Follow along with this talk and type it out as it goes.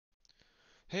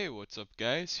Hey, what's up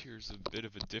guys? Here's a bit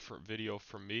of a different video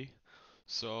from me.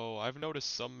 So, I've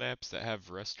noticed some maps that have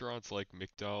restaurants like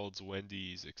McDonald's,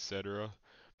 Wendy's, etc.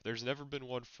 There's never been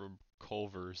one from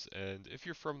Culver's, and if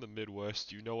you're from the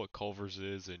Midwest, you know what Culver's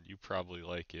is and you probably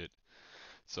like it.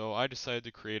 So, I decided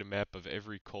to create a map of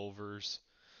every Culver's,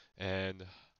 and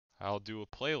I'll do a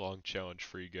play along challenge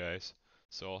for you guys.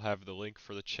 So, I'll have the link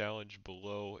for the challenge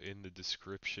below in the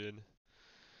description.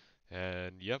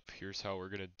 And yep, here's how we're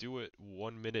gonna do it.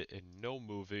 1 minute and no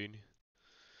moving.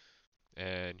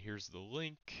 And here's the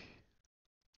link.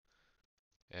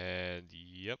 And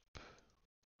yep.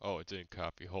 Oh, it didn't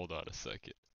copy. Hold on a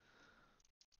second.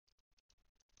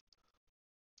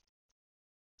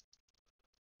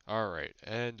 Alright,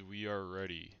 and we are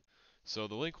ready. So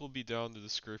the link will be down in the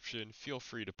description. Feel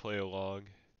free to play along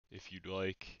if you'd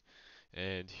like.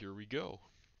 And here we go.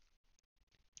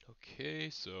 Okay,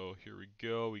 so here we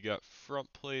go. We got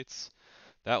front plates.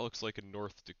 That looks like a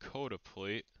North Dakota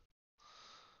plate.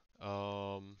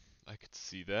 I could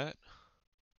see that.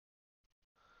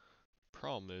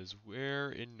 Problem is,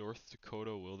 where in North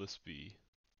Dakota will this be?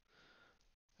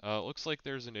 It looks like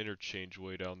there's an interchange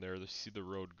way down there. You see the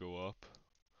road go up.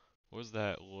 What does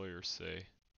that lawyer say?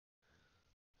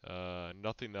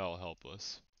 Nothing that'll help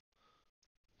us.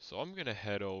 So I'm gonna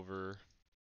head over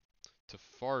to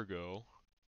Fargo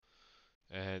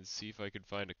and see if I can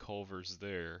find a Culver's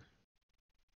there.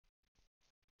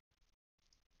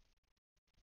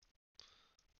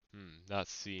 Not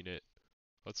seeing it.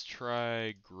 Let's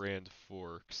try Grand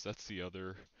Forks. That's the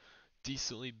other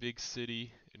decently big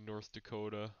city in North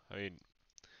Dakota. I mean,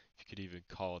 if you could even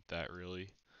call it that, really.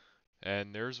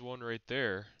 And there's one right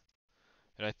there.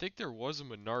 And I think there was a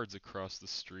Menards across the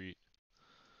street.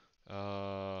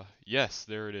 Yes,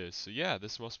 there it is. So yeah,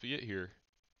 this must be it here.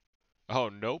 Oh,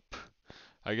 nope.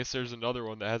 I guess there's another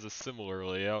one that has a similar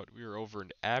layout. We are over in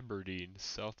Aberdeen,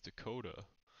 South Dakota.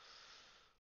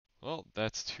 Well,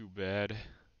 that's too bad.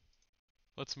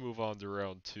 Let's move on to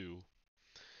round two.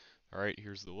 Alright,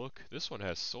 here's the look. This one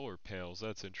has solar panels.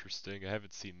 That's interesting. I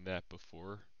haven't seen that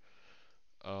before.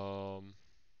 Um,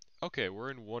 okay, we're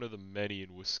in one of the many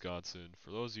in Wisconsin. For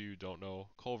those of you who don't know,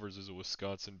 Culver's is a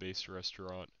Wisconsin-based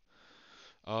restaurant.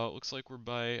 It looks like we're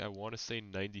by, I want to say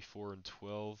 94 and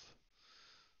 12.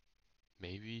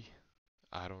 Maybe?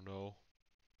 I don't know.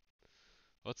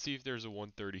 Let's see if there's a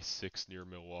 136 near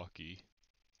Milwaukee.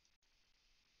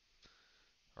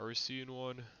 Are we seeing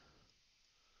one?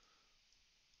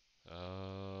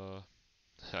 Uh,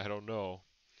 I don't know.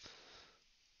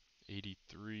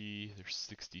 83, there's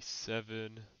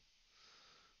 67.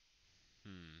 Hmm.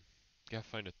 Gotta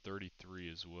find a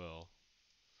 33 as well.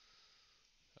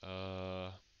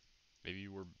 Uh, maybe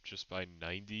we're just by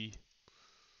 90.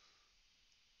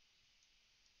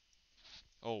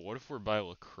 Oh, what if we're by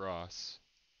Lacrosse?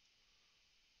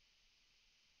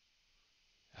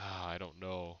 I don't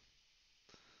know.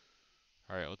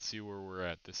 Alright, let's see where we're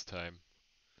at this time.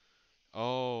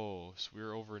 Oh, so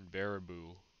we're over in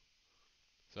Baraboo.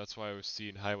 So that's why I was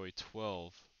seeing Highway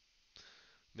 12.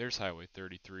 There's Highway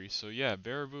 33. So yeah,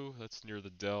 Baraboo, that's near the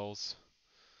Dells.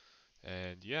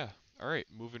 And yeah, alright,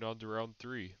 moving on to round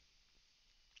three.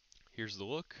 Here's the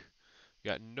look.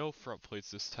 Got no front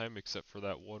plates this time except for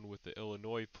that one with the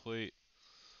Illinois plate.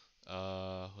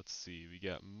 Let's see, we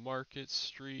got Market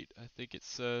Street, I think it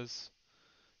says,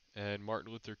 and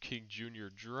Martin Luther King Jr.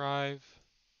 Drive.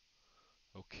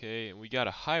 Okay, and we got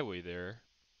a highway there.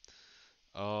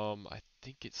 I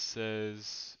think it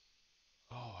says,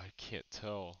 oh, I can't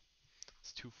tell.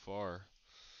 It's too far.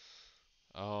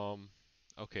 Um,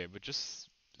 okay, but just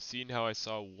seeing how I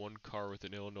saw one car with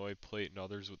an Illinois plate and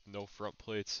others with no front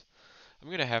plates, I'm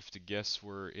gonna have to guess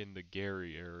we're in the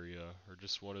Gary area or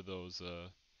just one of those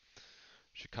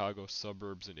Chicago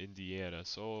suburbs in Indiana.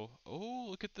 So, oh,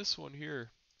 look at this one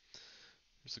here.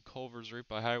 There's a Culver's right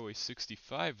by Highway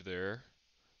 65 there.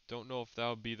 Don't know if that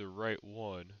would be the right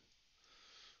one.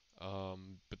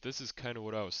 But this is kind of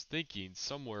what I was thinking,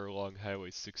 somewhere along Highway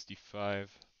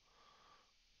 65,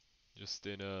 just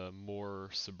in a more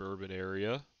suburban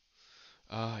area.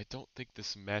 I don't think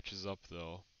this matches up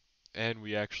though. And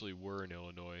we actually were in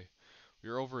Illinois. We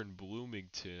were over in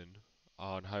Bloomington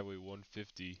on Highway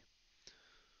 150.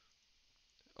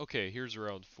 Okay, here's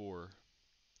round four.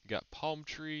 We got palm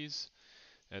trees,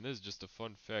 and this is just a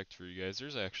fun fact for you guys.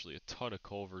 There's actually a ton of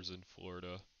culvers in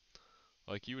Florida.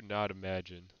 Like you would not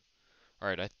imagine.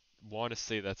 Alright, I want to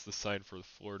say that's the sign for the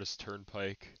Florida's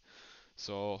Turnpike.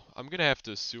 So I'm gonna have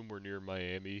to assume we're near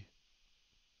Miami.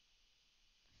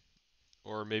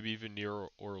 Or maybe even near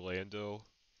Orlando.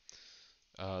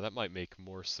 That might make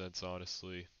more sense,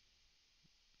 honestly.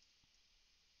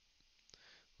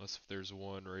 Unless if there's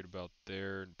one right about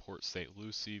there in Port St.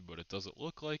 Lucie, but it doesn't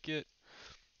look like it.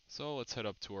 So let's head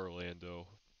up to Orlando.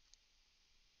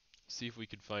 See if we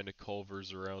can find a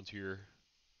Culver's around here.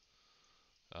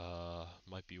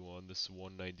 Might be one. This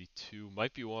 192.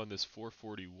 Might be one. This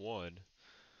 441.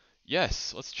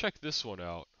 Yes, let's check this one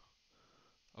out.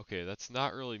 Okay, that's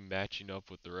not really matching up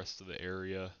with the rest of the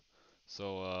area.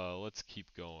 So let's keep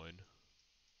going.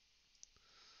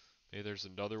 Maybe there's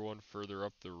another one further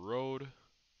up the road,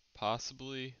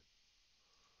 possibly.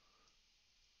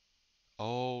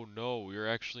 Oh no, we were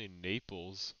actually in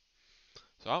Naples.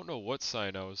 So I don't know what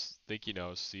sign I was thinking I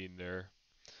was seeing there.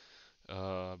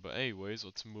 But anyways,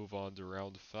 let's move on to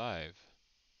round 5.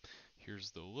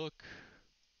 Here's the look.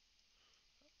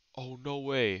 Oh no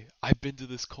way. I've been to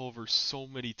this culver so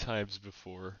many times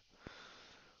before.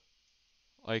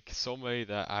 Like so many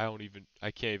that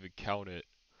I can't even count it.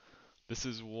 This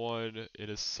is one in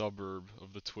a suburb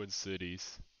of the Twin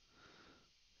Cities.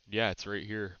 Yeah, it's right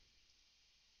here.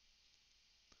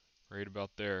 Right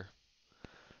about there.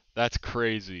 That's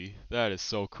crazy. That is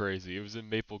so crazy. It was in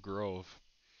Maple Grove.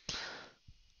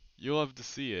 You'll have to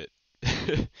see it.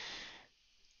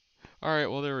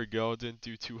 Alright, well there we go. Didn't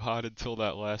do too hot until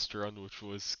that last run, which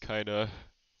was kinda...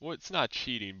 Well, it's not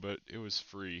cheating, but it was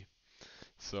free.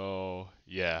 So,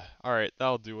 yeah. Alright,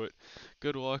 that'll do it.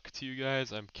 Good luck to you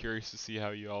guys. I'm curious to see how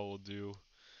you all will do.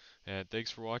 And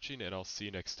thanks for watching, and I'll see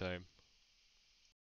you next time.